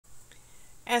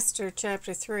Esther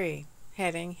chapter 3,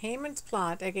 heading Haman's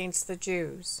Plot Against the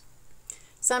Jews.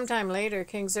 Sometime later,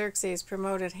 King Xerxes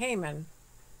promoted Haman,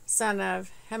 son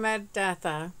of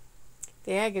Hammedatha,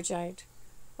 the Agagite,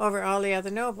 over all the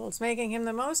other nobles, making him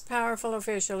the most powerful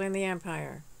official in the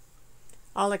empire.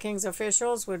 All the king's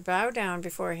officials would bow down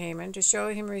before Haman to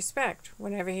show him respect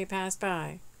whenever he passed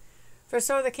by, for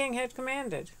so the king had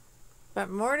commanded. But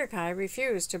Mordecai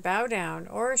refused to bow down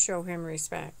or show him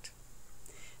respect.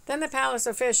 Then the palace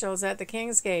officials at the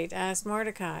king's gate asked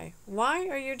Mordecai, "Why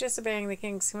are you disobeying the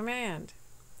king's command?"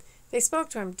 They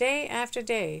spoke to him day after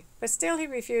day, but still he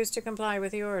refused to comply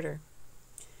with the order.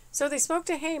 So they spoke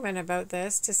to Haman about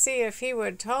this to see if he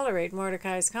would tolerate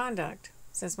Mordecai's conduct,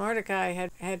 since Mordecai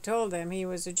had told them he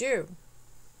was a Jew.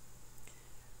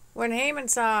 When Haman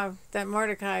saw that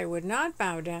Mordecai would not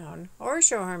bow down or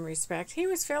show him respect, he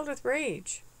was filled with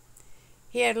rage.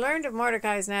 He had learned of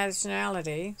Mordecai's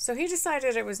nationality, so he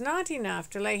decided it was not enough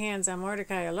to lay hands on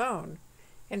Mordecai alone.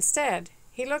 Instead,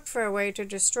 he looked for a way to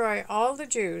destroy all the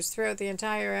Jews throughout the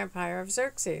entire empire of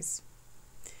Xerxes.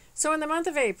 So in the month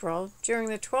of April, during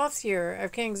the 12th year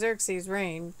of King Xerxes'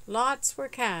 reign, lots were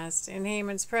cast in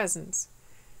Haman's presence.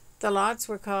 The lots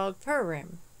were called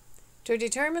Purim, to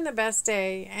determine the best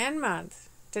day and month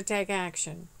to take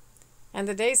action. And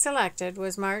the day selected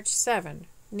was March 7,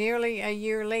 nearly a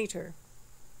year later.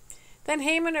 Then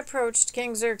Haman approached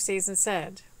King Xerxes and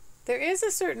said, "There is a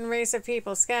certain race of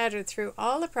people scattered through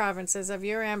all the provinces of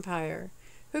your empire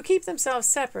who keep themselves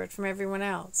separate from everyone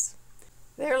else.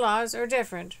 Their laws are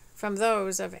different from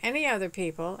those of any other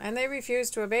people, and they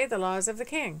refuse to obey the laws of the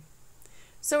king.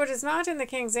 So it is not in the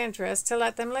king's interest to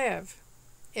let them live.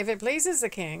 If it pleases the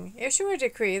king, issue a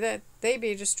decree that they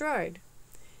be destroyed,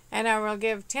 and I will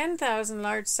give 10,000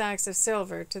 large sacks of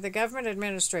silver to the government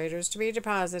administrators to be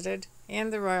deposited in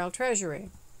the royal treasury."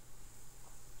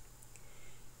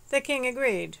 The king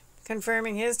agreed,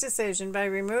 confirming his decision by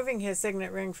removing his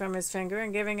signet ring from his finger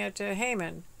and giving it to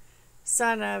Haman,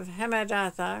 son of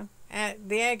Hammedatha,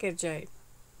 the Agagite,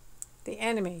 the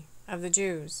enemy of the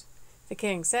Jews. The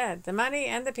king said, "The money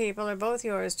and the people are both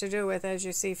yours to do with as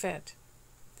you see fit."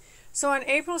 So on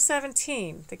April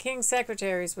 17, the king's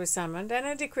secretaries were summoned, and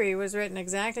a decree was written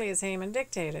exactly as Haman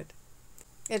dictated.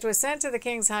 It was sent to the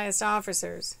king's highest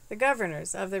officers, the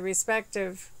governors of the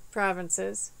respective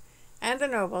provinces, and the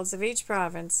nobles of each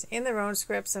province in their own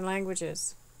scripts and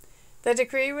languages. The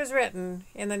decree was written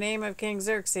in the name of King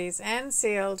Xerxes and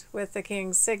sealed with the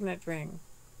king's signet ring.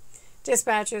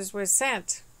 Dispatches were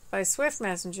sent by swift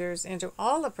messengers into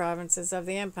all the provinces of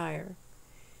the empire,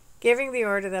 giving the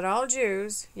order that all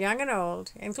Jews, young and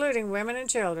old, including women and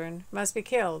children, must be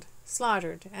killed,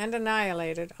 slaughtered, and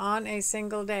annihilated on a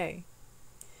single day.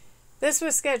 This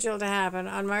was scheduled to happen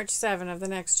on March 7 of the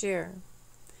next year.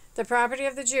 The property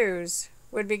of the Jews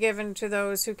would be given to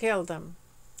those who killed them.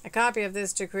 A copy of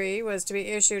this decree was to be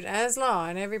issued as law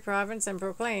in every province and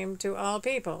proclaimed to all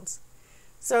peoples,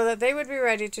 so that they would be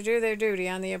ready to do their duty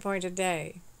on the appointed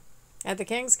day. At the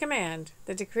king's command,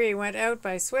 the decree went out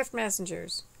by swift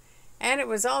messengers, and it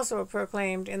was also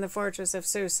proclaimed in the fortress of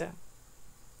Susa.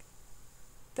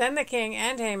 Then the king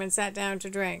and Haman sat down to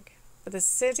drink, but the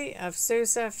city of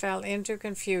Susa fell into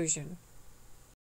confusion.